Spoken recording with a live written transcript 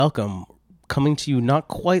Welcome. Coming to you not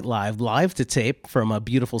quite live to tape from a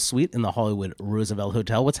beautiful suite in the Hollywood Roosevelt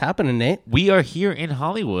Hotel. What's happening, Nate? We are here in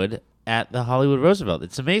Hollywood at the Hollywood Roosevelt.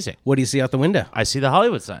 It's amazing. What do you see out the window? I see the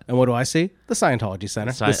Hollywood sign. And what do I see? The Scientology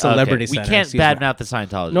Center. The Celebrity Center. We can't badmouth the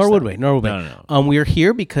Scientology Nor Center. would we. No. We are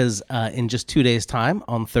here because in just 2 days' time,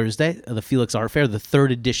 on Thursday, the Felix Art Fair, the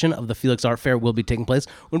third edition of the Felix Art Fair will be taking place.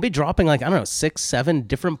 We're going to be dropping 6, 7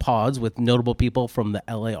 different pods with notable people from the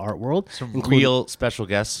LA art world. Some real special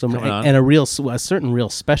guests coming on. And a certain real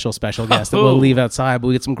special guest that we'll leave outside. But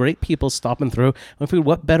we get some great people stopping through. And we figured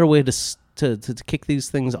what better way to kick these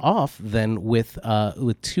things off than with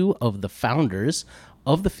two of the founders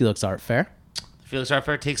of the Felix Art Fair. The Felix Art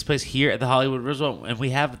Fair takes place here at the Hollywood Roosevelt, and we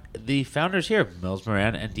have the founders here, Mills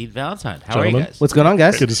Moran and Dean Valentine. How are you guys? What's going on,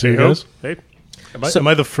 guys? Good to see you guys. Hey. Am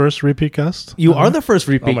I the first repeat guest? You are the first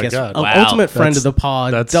repeat my guest. God. Wow. Ultimate friend of the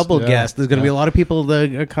pod, double guest. There's going to be a lot of people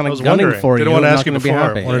that are kind of gunning for you. Didn't want to ask you not gonna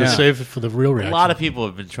before. be happy. Wanted to save it for the real reaction. A lot of people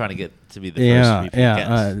have been trying to get to be the first repeat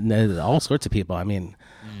guest. All sorts of people. I mean,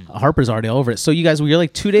 Harper's already over it. So you guys, you're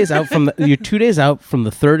like 2 days out from you're 2 days out from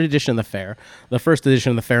the third edition of the fair, the first edition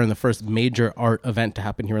of the fair, and the first major art event to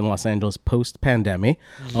happen here in Los Angeles post-pandemic,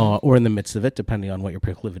 or in the midst of it, depending on what your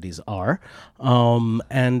proclivities are.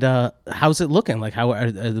 And how's it looking? Like, how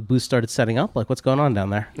are the booths started setting up? Like, what's going on down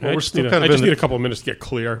there? I just need a couple of minutes to get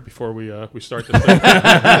clear before we start this thing.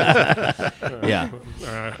 Yeah.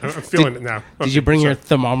 I'm feeling it now. Did you bring your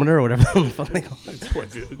thermometer or whatever the fuck they call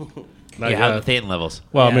it? How are the thetan levels?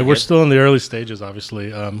 Well, I mean, we're still in the early stages,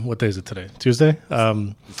 obviously. What day is it today? Tuesday?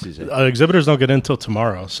 Tuesday. Exhibitors don't get in until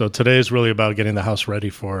tomorrow. So today is really about getting the house ready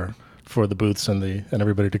for the booths and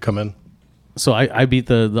everybody to come in. So I beat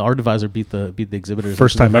the art advisor beat the exhibitors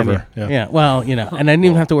First time ever. Yeah. Well, and I didn't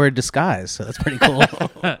even have to wear a disguise, so that's pretty cool.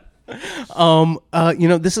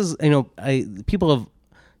 This is people have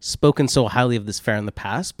spoken so highly of this fair in the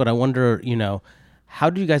past, but I wonder, how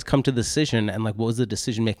did you guys come to the decision, and what was the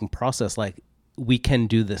decision making process like? We can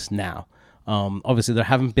do this now. Obviously, there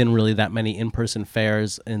haven't been really that many in-person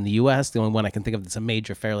fairs in the U.S. The only one I can think of that's a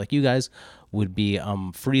major fair like you guys would be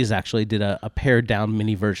Frieze. Actually, did a pared down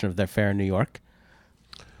mini version of their fair in New York.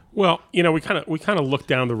 Well, we kind of looked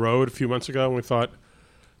down the road a few months ago, and we thought,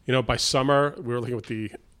 by summer we were looking at what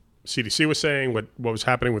the CDC was saying, what was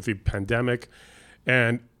happening with the pandemic,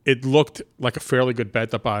 and it looked like a fairly good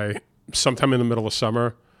bet that by sometime in the middle of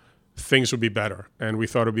summer, things would be better. And we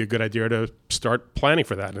thought it would be a good idea to start planning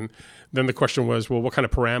for that. And then the question was, well, what kind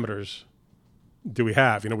of parameters do we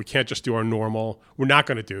have? We can't just do we're not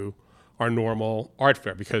going to do our normal art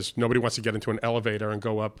fair because nobody wants to get into an elevator and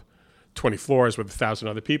go up 20 floors with 1,000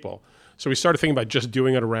 other people. So we started thinking about just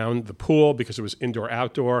doing it around the pool because it was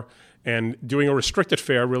indoor-outdoor. And doing a restricted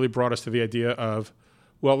fair really brought us to the idea of,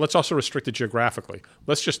 well, let's also restrict it geographically.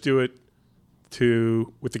 Let's just do it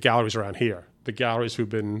with the galleries around here, the galleries who've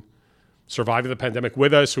been surviving the pandemic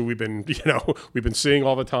with us, who we've been seeing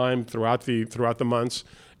all the time throughout the months,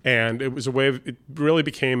 and it was a way of, it really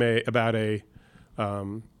became about a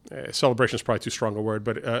celebration is probably too strong a word,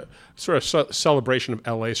 but sort of celebration of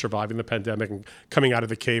LA surviving the pandemic and coming out of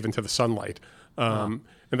the cave into the sunlight. And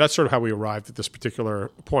that's sort of how we arrived at this particular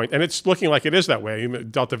point, and it's looking like it is that way.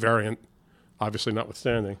 Delta variant, obviously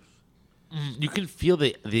notwithstanding. You can feel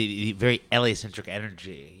the very LA-centric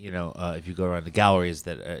energy, if you go around the galleries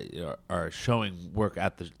that are showing work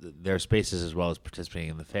at their spaces as well as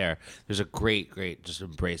participating in the fair. There's a great just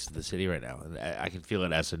embrace of the city right now, and I can feel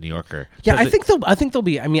it as a New Yorker. Yeah, I think there'll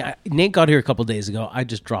be. I mean, Nate got here a couple days ago. I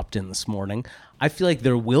just dropped in this morning. I feel like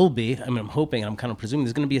there will be. I mean, I'm hoping. I'm kind of presuming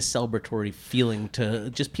there's going to be a celebratory feeling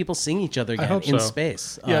to just people seeing each other again in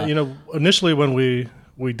space. Yeah, initially when we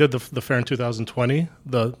did the fair in 2020,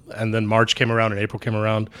 and then March came around and April came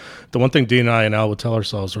around. The one thing Dean and I and Al would tell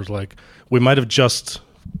ourselves was we might have just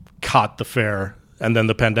caught the fair and then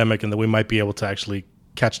the pandemic, and then we might be able to actually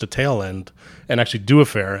catch the tail end and actually do a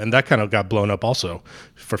fair. And that kind of got blown up also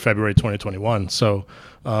for February 2021. So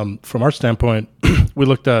from our standpoint, we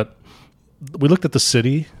looked at the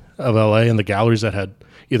city of LA and the galleries that had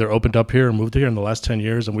either opened up here or moved here in the last 10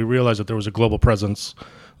 years, and we realized that there was a global presence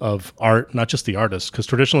of art, not just the artists, because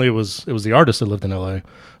traditionally it was the artists that lived in LA.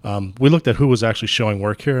 We looked at who was actually showing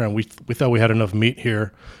work here, and we thought we had enough meat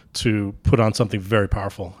here to put on something very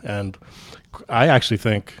powerful. And I actually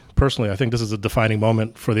think, personally, this is a defining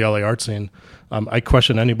moment for the LA art scene. I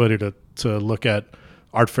question anybody to look at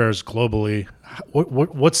art fairs globally.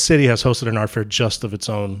 What city has hosted an art fair just of its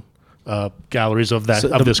own galleries of that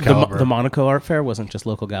So of this caliber. the Monaco Art Fair wasn't just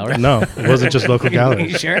local gallery. No, it wasn't just local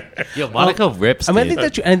galleries. You sure? Yo, Monaco rips. I mean, I dude. think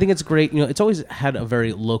that's true. And I think it's great. It's always had a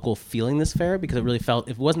very local feeling, this fair, because it really felt,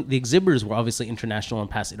 if it wasn't, the exhibitors were obviously international in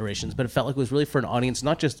past iterations, but it felt like it was really for an audience,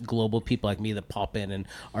 not just global people like me that pop in and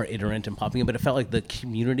are iterant and popping in, but it felt like the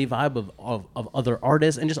community vibe of other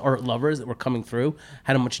artists and just art lovers that were coming through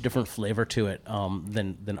had a much different flavor to it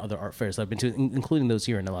than other art fairs I've been to, including those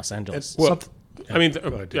here in Los Angeles. Well, I mean, Go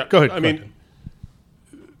ahead. yeah, Go ahead. I mean,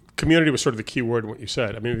 community was sort of the key word in what you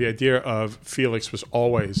said. I mean, the idea of Felix was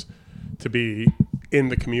always to be in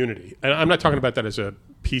the community. And I'm not talking about that as a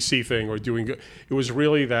PC thing or doing good. It was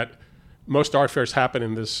really that most art fairs happen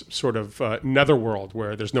in this sort of netherworld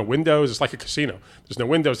where there's no windows. It's like a casino. There's no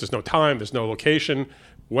windows. There's no time. There's no location.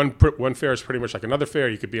 One fair is pretty much like another fair.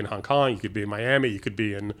 You could be in Hong Kong. You could be in Miami. You could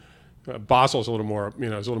be in Basel's a little more,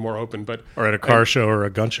 is a little more open. But Or at a car show or a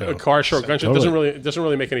gun show. a car show or gun show Totally. it doesn't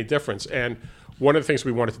really make any difference. And one of the things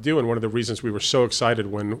we wanted to do, and one of the reasons we were so excited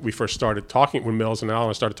when we first started talking, when Mills and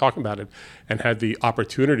Alan started talking about it, and had the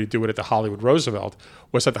opportunity to do it at the Hollywood Roosevelt,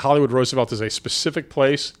 was that the Hollywood Roosevelt is a specific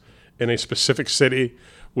place in a specific city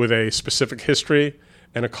with a specific history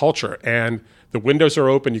and a culture. And the windows are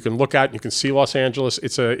open. You can look out. You can see Los Angeles.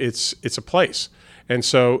 It's a place. And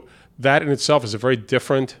so that in itself is a very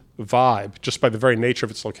different vibe, just by the very nature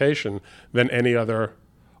of its location, than any other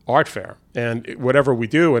art fair. And whatever we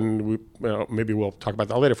do, and maybe we'll talk about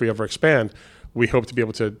that later if we ever expand, we hope to be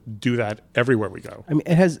able to do that everywhere we go.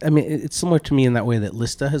 I mean, it's similar to me in that way that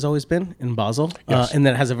Lista has always been in Basel, Yes. and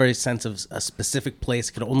that it has a very sense of a specific place.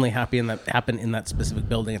 It can only happen in that specific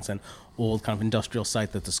building. It's an old kind of industrial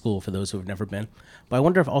site that's a school for those who have never been. But I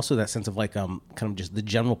wonder if also that sense of like kind of just the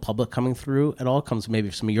general public coming through at all comes maybe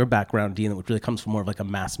from some of your background, Dean, which really comes from more of like a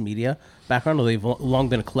mass media background. Although you've long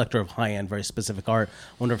been a collector of high end, very specific art.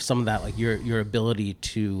 I wonder if some of that, like your ability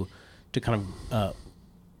to kind of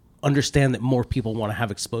understand that more people want to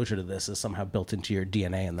have exposure to this is somehow built into your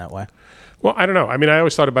DNA in that way. Well, I don't know. I mean, I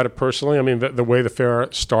always thought about it personally. I mean, the way the fair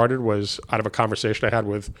started was out of a conversation I had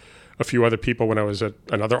with a few other people when I was at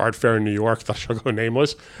another art fair in New York, that shall go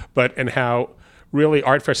nameless, and how really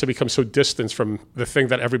art fairs have become so distant from the thing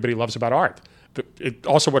that everybody loves about art.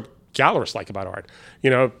 Also what gallerists like about art.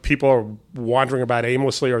 People are wandering about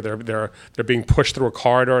aimlessly, or they're being pushed through a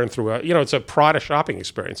corridor and through it's a Prada shopping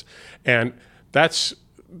experience. And that's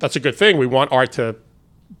a good thing. We want art to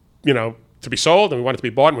be sold, and we want it to be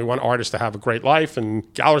bought, and we want artists to have a great life, and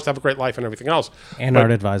gallerists to have a great life, and everything else. And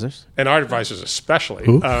art advisors. And art advisors especially.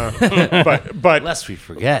 But Lest we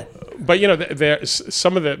forget. there's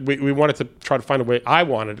some of the we wanted to try to find a way. I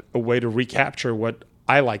wanted a way to recapture what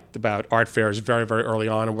I liked about art fairs very, very early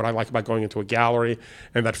on, and what I like about going into a gallery,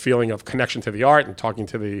 and that feeling of connection to the art and talking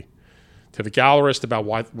to the gallerist about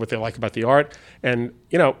what they like about the art. And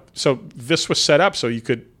so this was set up so you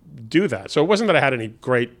could do that. So it wasn't that I had any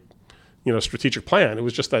great strategic plan. It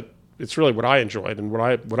was just that it's really what I enjoyed and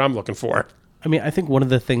what I'm looking for. I mean, I think one of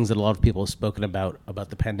the things that a lot of people have spoken about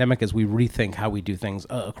the pandemic is we rethink how we do things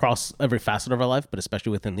across every facet of our life, but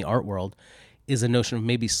especially within the art world, is a notion of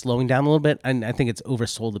maybe slowing down a little bit. And I think it's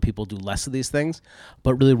oversold that people do less of these things,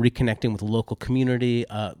 but really reconnecting with the local community,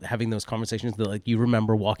 having those conversations that, like, you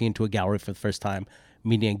remember walking into a gallery for the first time,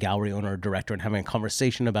 meeting a gallery owner or director and having a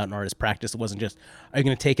conversation about an artist's practice. It wasn't just, are you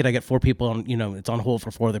going to take it? I get 4 people and, it's on hold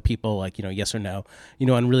for 4 other people, like, yes or no,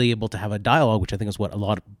 and really able to have a dialogue, which I think is what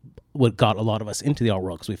got a lot of us into the art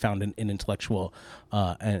world, because we found an intellectual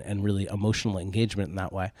and really emotional engagement in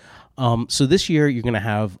that way. So this year you're going to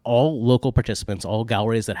have all local participants, all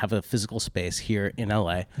galleries that have a physical space here in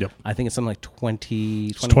LA. Yep. I think it's something like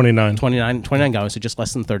 29 galleries, so just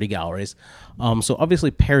less than 30 galleries. So obviously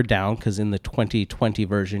pared down, because in the 2020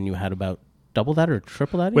 version you had about double that or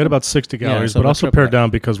triple that? We had about 60 galleries, so but about also triple pared that. down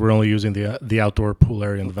because we're only using the outdoor pool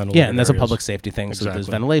area and the ventilated Yeah, and that's a areas. public safety thing, so there's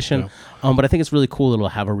Exactly. ventilation. But I think it's really cool that it'll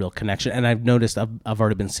have a real connection. And I've noticed, I've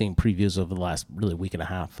already been seeing previews over the last really week and a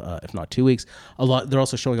half, if not 2 weeks. They're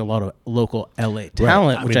also showing a lot of local LA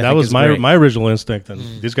talent, I which mean, I that think was is great. my original instinct, and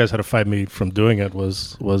these guys had to fight me from doing it.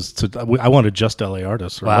 Was to I wanted just LA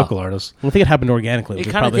artists or Wow. local artists. I think it happened organically. which It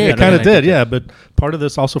is kinda probably did. It better kind than of I did, yeah. But part of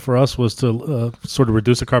this also for us was to sort of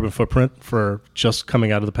reduce the carbon footprint for just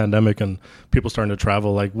coming out of the pandemic and people starting to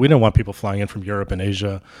travel. Like, we didn't want people flying in from Europe and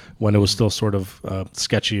Asia when it was still sort of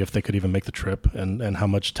sketchy if they could even make the trip, and how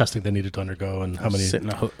much testing they needed to undergo, and how many sit in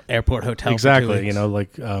a airport hotel. exactly. For 2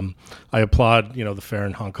 weeks. I applaud the fair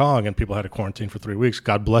in Hong Kong, and people had to quarantine for 3 weeks.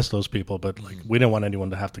 God bless those people, but we didn't want anyone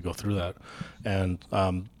to have to go through that. And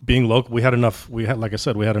being local, we had enough. Like I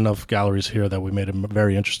said, we had enough galleries here that we made it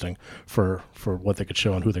very interesting for what they could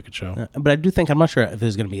show and who they could show. But I do think, I'm not sure if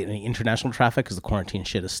there's going to be any international international traffic because the quarantine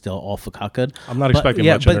shit is still all good. I'm not expecting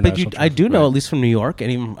much but international I do traffic, know, right. at least from New York,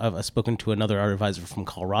 and even I've spoken to another art advisor from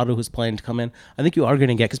Colorado who's planning to come in. I think you are going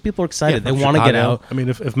to get, because people are excited. They from want to get Chicago. out. I mean,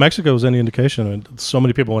 if Mexico was any indication, and so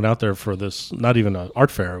many people went out there for this, not even an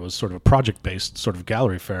art fair, it was sort of a project-based sort of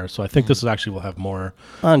gallery fair. So I think this actually will have more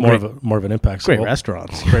of an impact. Great So,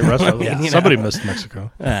 restaurants. Great restaurants. You know. Somebody missed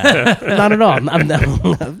Mexico. Not at all.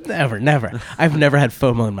 Never. I've never had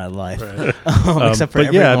FOMO in my life, except for But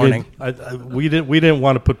every yeah, morning. I mean, we didn't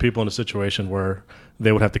want to put people in a situation where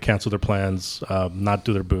they would have to cancel their plans, not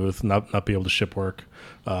do their booth, not be able to ship work,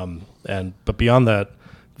 but beyond that,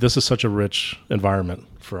 this is such a rich environment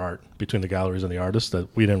for art between the galleries and the artists that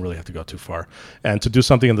we didn't really have to go too far. And to do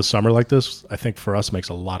something in the summer like this, I think for us makes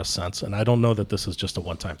a lot of sense. And I don't know that this is just a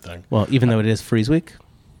one-time thing. Well, even though it is Freeze Week.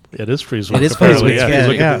 It is Freeze Week. It is apparently, Freeze Week, If you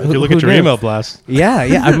look yeah. at, if you look Who at your knew? email blast. Yeah.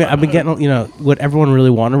 I mean, I've been getting, what everyone really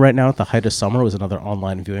wanted right now at the height of summer was another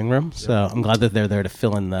online viewing room. So I'm glad that they're there to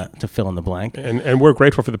fill in the blank. And we're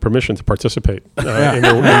grateful for the permission to participate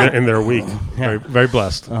in their week. Very, very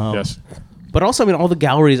blessed. Yes. But also, I mean, all the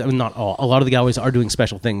galleries, I mean, not all, a lot of the galleries are doing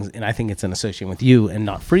special things, and I think it's an association with you and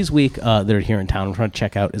not Freeze Week. They're here in town. I'm trying to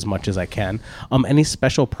check out as much as I can. Any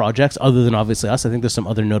special projects other than obviously us? I think there's some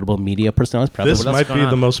other notable media personalities. This else might going be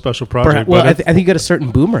on? the most special project. Well, but I think you got a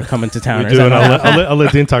certain boomer coming to town. we do, and I'll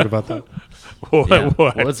let Dean talk about that. Yeah.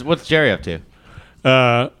 What? What's Jerry up to?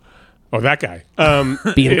 That guy.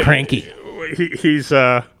 being cranky. He's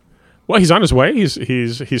on his way.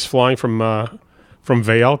 He's flying from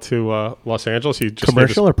Vail to Los Angeles. He just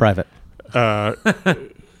Commercial or private? Well,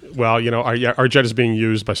 our jet is being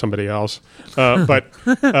used by somebody else, but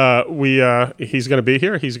he's going to be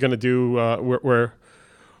here. He's going to do. We're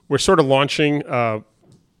sort of launching.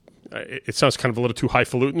 It sounds kind of a little too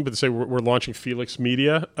highfalutin, but to say we're launching Felix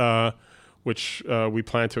Media, which we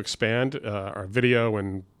plan to expand our video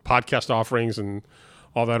and podcast offerings and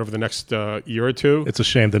all that over the next year or two. It's a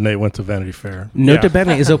shame that Nate went to Vanity Fair. Nota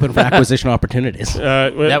Bene is open for acquisition opportunities.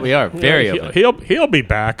 That we are very open. He'll be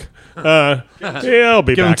back. He'll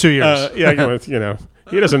be Give him back. 2 years.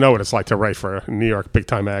 He doesn't know what it's like to write for a New York big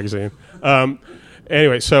time magazine.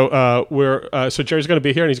 Anyway, so Jerry's going to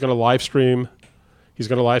be here and he's going to live stream. He's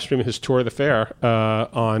going to live stream his tour of the fair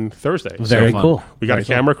on Thursday. Very fun. cool. We got a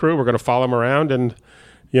camera crew. We're going to follow him around, and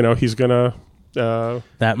he's going to.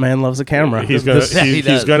 That man loves a camera. He's going This- to. he He's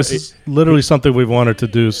does. going This to. is literally something we've wanted to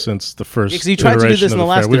do since the first. Because you tried to do iteration this in of the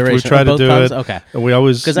last fair. We've iteration. tried to both do times? it. Okay. And we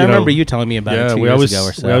always Because I remember you telling me about it 2 we years always ago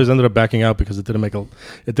or so. we always ended up backing out because it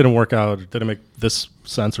didn't work out. It didn't make this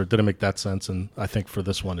sense or it didn't make that sense. And I think for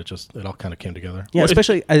this one, it all kind of came together. Yeah,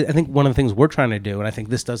 especially I think one of the things we're trying to do, and I think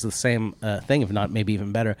this does the same thing, if not maybe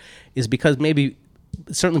even better, is because maybe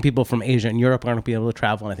certainly people from Asia and Europe aren't going to be able to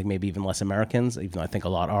travel, and I think maybe even less Americans, even though I think a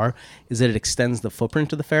lot are, is that it extends the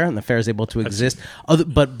footprint of the fair, and the fair is able to exist,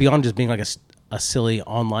 but beyond just being like a silly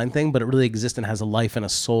online thing, but it really exists and has a life and a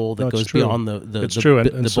soul that No, it's goes true. beyond It's true,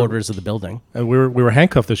 and the so- borders of the building. And we were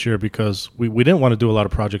handcuffed this year because we didn't want to do a lot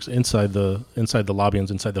of projects inside the lobby and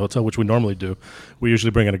inside the hotel, which we normally do. We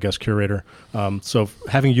usually bring in a guest curator. So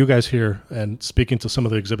having you guys here and speaking to some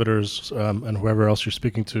of the exhibitors and whoever else you're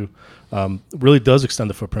speaking to really does extend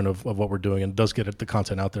the footprint of what we're doing and does get the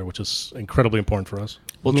content out there, which is incredibly important for us.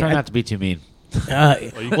 We'll try not to be too mean. You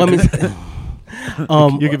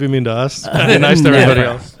could be mean to us. Be nice to everybody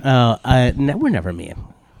else. We're never mean.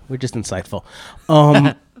 We're just insightful.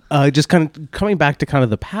 Just kind of coming back to kind of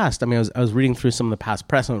the past. I mean, I was reading through some of the past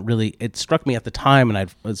press, and it struck me at the time, and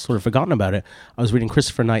I'd sort of forgotten about it. I was reading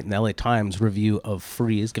Christopher Knight in the LA Times review of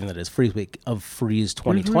Freeze, given that it's Freeze Week, of Freeze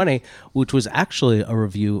 2020, which was actually a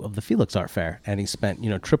review of the Felix Art Fair, and he spent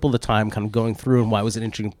triple the time kind of going through and why it was an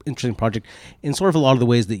interesting project in sort of a lot of the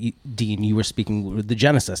ways that Dean, you were speaking with the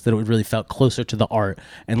genesis, that it really felt closer to the art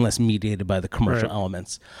and less mediated by the commercial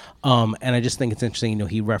elements. And I just think it's interesting.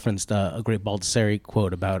 He referenced a great Baldessari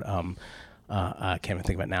quote about. I can't even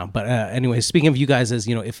think of it now. But anyway, speaking of you guys as,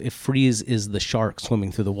 if Freeze is the shark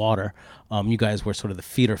swimming through the water, you guys were sort of the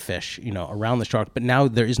feeder fish, around the shark. But now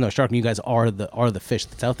there is no shark, and you guys are the fish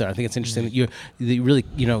that's out there. I think it's interesting that you really,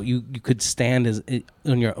 you could stand as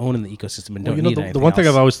on your own in the ecosystem and don't need anything the one thing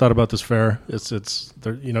else. I've always thought about this fair is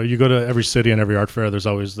there, you go to every city and every art fair, there's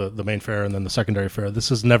always the main fair and then the secondary fair. This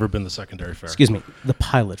has never been the secondary fair. Excuse me, the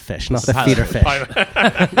pilot fish, not the feeder fish.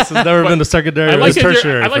 This has never been the secondary or the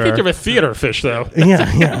tertiary I like fair. that you're a theater fish, though. Yeah.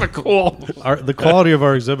 Kind of cool. The quality of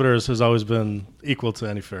our exhibitors has always been equal to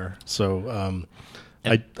any fair. So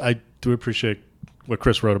I do appreciate what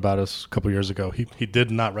Chris wrote about us a couple years ago. He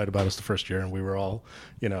did not write about us the first year, and we were all,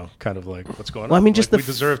 kind of like, what's going on? I mean, just we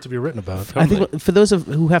deserve to be written about. I think for those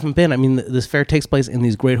who haven't been, I mean, this fair takes place in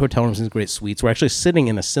these great hotel rooms, these great suites. We're actually sitting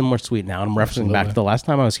in a similar suite now, and I'm referencing back to the last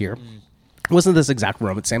time I was here. It wasn't this exact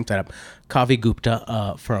room, but same setup. Kavi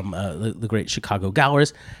Gupta from the great Chicago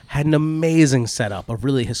Galleries had an amazing setup of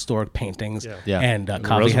really historic paintings. Yeah. And the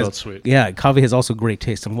Kavi Roosevelt Suite. Kavi has also great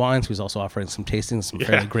taste in wines. He's also offering some tastings, some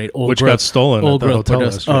fairly great old Which got stolen at the hotel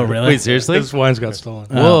last year. Oh, really? Wait, seriously? His wines got stolen.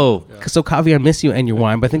 Whoa. So Kavi, I miss you and your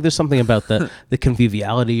wine, but I think there's something about the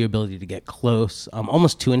conviviality, your ability to get close,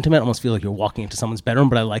 almost too intimate. Almost feel like you're walking into someone's bedroom.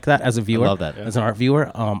 But I like that as a viewer. I love that. As an art viewer.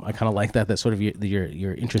 I kind of like that sort of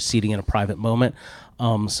you're interceding in a private moment.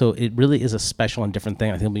 So it really is a special and different thing.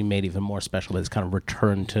 I think it'll be made even more special by this kind of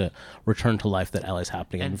return to life that LA is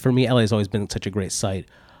happening. And for me, LA has always been such a great site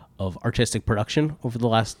of artistic production over the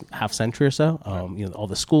last half century or so. All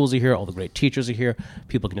the schools are here, all the great teachers are here.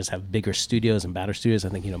 People can just have bigger studios and better studios. I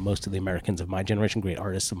think most of the Americans of my generation, great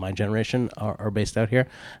artists of my generation, are based out here.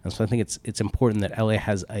 And so I think it's important that LA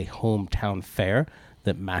has a hometown fair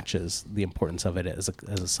that matches the importance of it as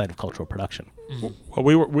a site of cultural production.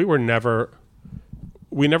 Well,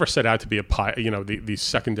 we never set out to be the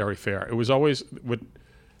secondary fair. It was always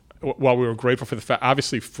while we were grateful for the fact,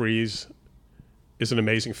 obviously Frieze is an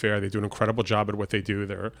amazing fair. They do an incredible job at what they do.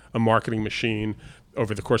 They're a marketing machine.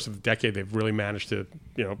 Over the course of the decade, they've really managed to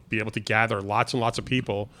be able to gather lots and lots of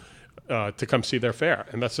people to come see their fair,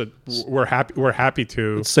 and we're happy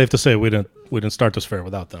to. It's safe to say we didn't start this fair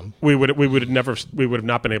without them. We would have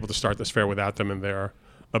not been able to start this fair without them and their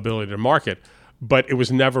ability to market. But it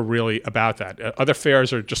was never really about that. Other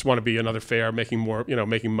fairs just want to be another fair, making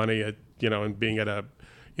money at, and being at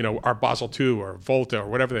our Basel II or Volta or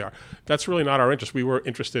whatever they are. That's really not our interest. We were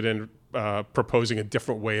interested in proposing a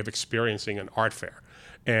different way of experiencing an art fair.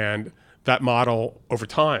 And that model over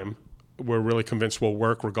time, we're really convinced will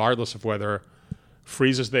work regardless of whether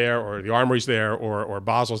Frieze is there or the Armory's there or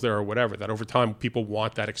Basel's there or whatever, that over time people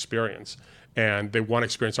want that experience. And they want to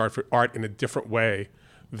experience art in a different way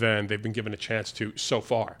than they've been given a chance to so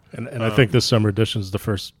far. And I think this summer edition is the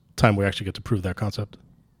first time we actually get to prove that concept.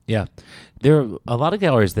 Yeah. There are a lot of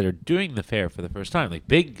galleries that are doing the fair for the first time, like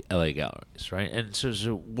big LA galleries, right? And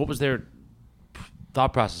so what was their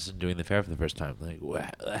thought process in doing the fair for the first time? Like,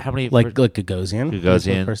 how many... Like Gagosian? Gagosian.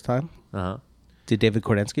 For the first time? Uh-huh. Did David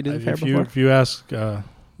Kordansky do the fair before? If you ask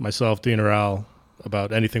myself, Dean, or Al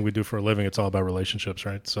about anything we do for a living, it's all about relationships,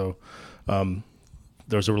 right? So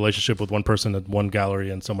there's a relationship with one person at one gallery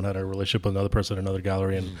and someone had a relationship with another person at another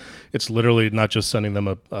gallery. And it's literally not just sending them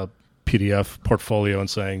a PDF portfolio and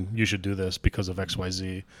saying, you should do this because of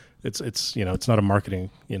XYZ. It's not a marketing,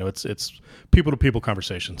 it's people to people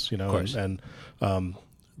conversations, and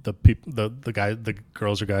the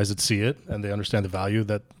girls or guys that see it and they understand the value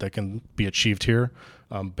that can be achieved here,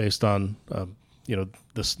 based on,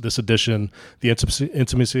 this edition, the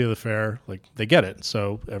intimacy of the fair, like they get it.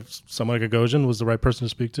 So if someone like Gagosian was the right person to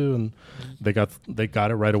speak to, and they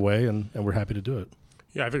got it right away, and we're happy to do it.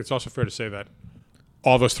 Yeah, I think it's also fair to say that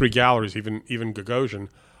all those three galleries, even Gagosian,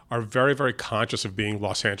 are very, very conscious of being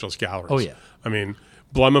Los Angeles galleries. Oh, yeah. I mean,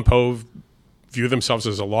 Blum and Poe view themselves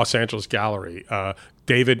as a Los Angeles gallery.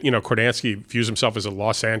 David, Kordansky views himself as a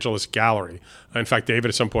Los Angeles gallery. In fact, David,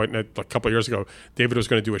 at some point, a couple of years ago, David was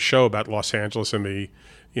going to do a show about Los Angeles in the,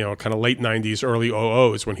 kind of late 90s, early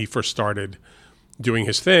 00s when he first started doing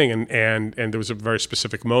his thing, and there was a very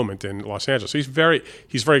specific moment in Los Angeles. So he's very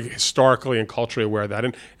historically and culturally aware of that.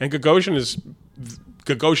 And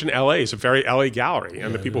Gagosian LA is a very LA gallery,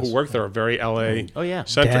 and the people who work there are very LA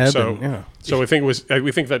centric. So we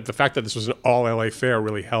think that the fact that this was an all LA fair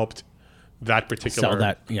really helped that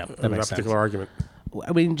particular particular argument.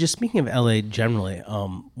 I mean, just speaking of LA generally,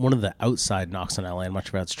 one of the outside knocks on LA, and much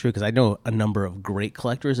of that's true, because I know a number of great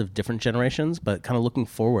collectors of different generations, but kind of looking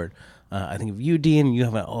forward, I think of you, Dean, you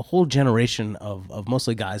have a whole generation of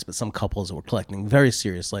mostly guys, but some couples that were collecting very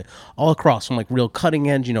seriously, all across from like real cutting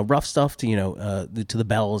edge, rough stuff to, to the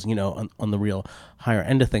bells, on the real higher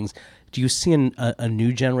end of things. Do you see a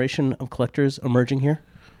new generation of collectors emerging here?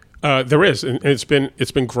 There is, and it's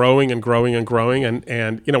been growing and growing and growing.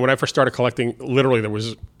 And when I first started collecting, literally there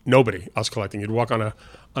was nobody else collecting. You'd walk on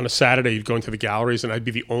a Saturday, you'd go into the galleries, and I'd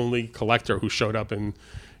be the only collector who showed up into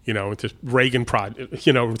Reagan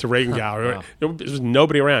to Reagan Gallery. Wow. There was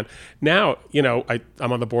nobody around. Now,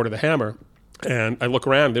 I'm on the board of the Hammer, and I look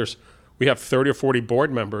around. We have 30 or 40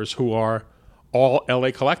 board members who are all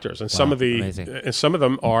LA collectors, and some of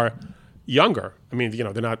them are younger. I mean,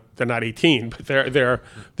 they're not 18, but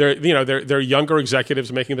they're younger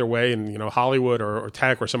executives making their way in Hollywood or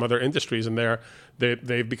tech or some other industries, and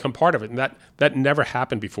they've become part of it, and that never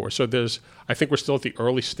happened before. So I think we're still at the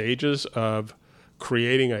early stages of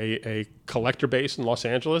creating a collector base in Los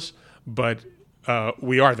Angeles, but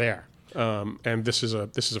we are there. And this is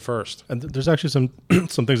a first. And there's actually some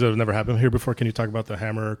things that have never happened here before. Can you talk about the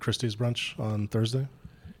Hammer Christie's brunch on Thursday?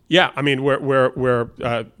 Yeah, I mean we're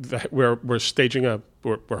staging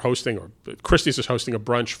we're hosting, or Christie's is hosting a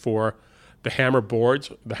brunch for the Hammer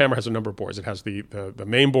boards. The Hammer has a number of boards. It has the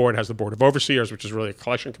main board, it has the board of overseers, which is really a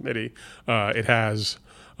collection committee. It has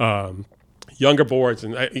younger boards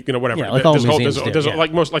and whatever. Yeah, like all museums do, yeah.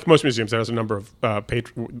 Like most museums, there's a number of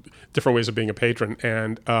different ways of being a patron,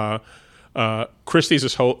 and Christie's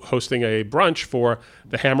is hosting a brunch for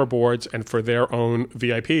the Hammer boards and for their own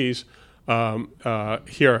VIPs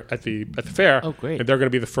here at the fair. Oh, great! And they're going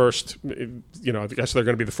to be the first. I guess they're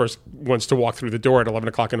going to be the first ones to walk through the door at 11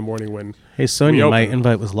 o'clock in the morning when. Hey, Sonia, my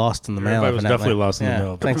invite was lost in the mail. It was definitely lost in the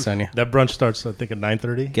mail. Thanks, Sonia. That brunch starts, I think, at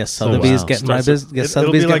 9:30. Guess Sotheby's getting my business. Guess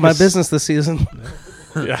Sotheby's getting my business this season.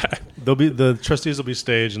 Yeah, the trustees will be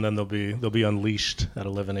staged, and then they'll be unleashed at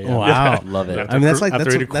 11 a.m. Wow, Love it. I mean,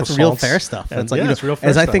 that's real fair stuff. That's like it's real fair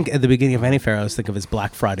as I stuff. think at the beginning of any fair, I always think of as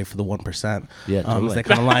Black Friday for the 1%. Yeah, totally. They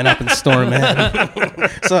kind of line up and storm in.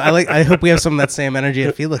 So I hope we have some of that same energy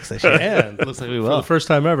at Felix this year. And Looks like we for will. the first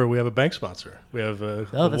time ever, we have a bank sponsor. We have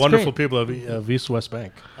that's wonderful great. people of East West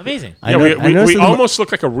Bank. Amazing. I know- I noticed we that the- almost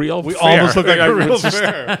look like a real. We fair. almost look like a real It's just-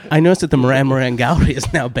 fair. I noticed that the Moran Gallery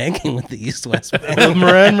is now banking with the East West Bank. The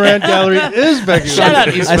Moran Gallery is banking. Shout out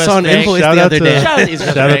East I West saw an Bank. invoice Shout the out other to- day. Shout out East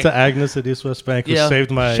West Shout out Bank. to Agnes at East West Bank who Yeah.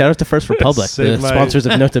 saved my Shout out to First Republic, the Saved my- sponsors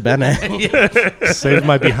of Nota Bene. saved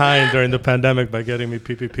my behind during the pandemic by getting me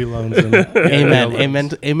PPP loans.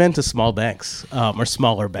 And Amen to small banks or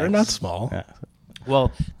smaller banks. They're not small. Yeah.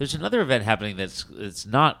 Well, there's another event happening it's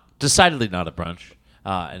not decidedly not a brunch,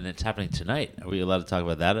 and it's happening tonight. Are we allowed to talk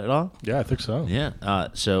about that at all? Yeah, I think so. Yeah.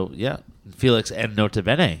 Felix and Nota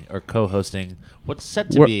Bene are co-hosting what's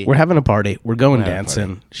set to be. We're having a party. We're going We're having a dancing.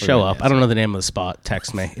 party. We're Show going up. I don't know the name of the spot.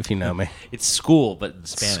 Text me if you know me. It's school, but in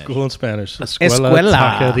Spanish. School in Spanish. Escuela.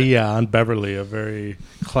 Taqueria on Beverly, a very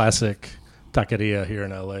classic taqueria here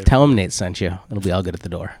in LA. Tell him Nate sent you. It'll be all good at the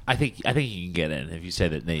door. I think you can get in if you say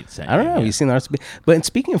that Nate sent I don't know. you. You've seen the recipe. But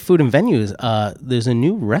speaking of food and venues, there's a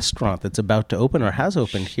new restaurant that's about to open or has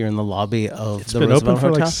opened here in the lobby of It's the been Roosevelt open for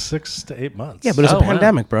Hotel. like 6 to 8 months. Yeah, but it's Oh, a wow.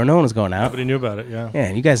 pandemic, bro. No one was going out. Nobody knew about it, yeah. Yeah,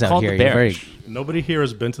 and you guys out Called here, the you're very... Bears. Nobody here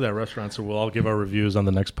has been to that restaurant, so we'll all give our reviews on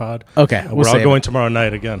the next pod. Okay, We're we'll all save going it. tomorrow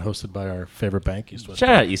night again, hosted by our favorite bank, East West. Shout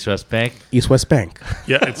out East West Bank. East West Bank.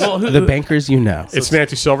 Yeah, it's The bankers you know. it's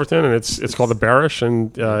Nancy Silverton, and it's called the Barish,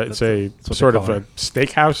 and it's a what sort they of call a her.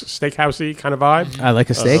 steakhousey kind of vibe. I like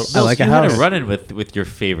a steak. I Well, like a you had house. a run-in with your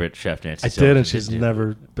favorite chef, Nancy. I did, Silverton, and she's didn't you?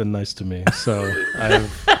 never been nice to me. So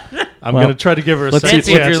I'm Well, going to try to give her a let's second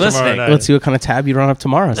see if you're chance tomorrow listening. night. Let's see what kind of tab you run up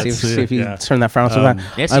tomorrow. See Let's if, see, see if you yeah. turn that frown around.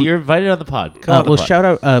 Nancy, you're invited on the pod. Come on the Well, pod.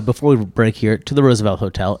 shout out before we break here to the Roosevelt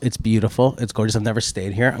Hotel. It's beautiful. It's gorgeous. I've never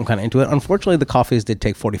stayed here. I'm kind of into it. Unfortunately, the coffees did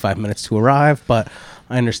take 45 minutes to arrive, but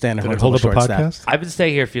I understand Did it everyone's hold up a short staffed. podcast? I've been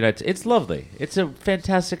staying here a few nights. It's lovely. It's a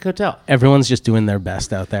fantastic hotel. Everyone's just doing their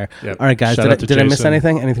best out there. Yep. All right, guys. Shout out to Did I miss Jason.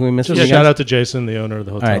 anything? Anything we missed? Just from you shout guys? out to Jason, the owner of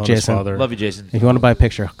the hotel, All right, and his Jason. father. Love you, Jason. If you want to buy a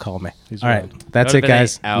picture, call me. He's All right. around. That's Nota it, bene,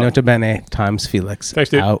 guys. out. Nota bene times Felix. Thanks,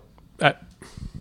 dude. Out.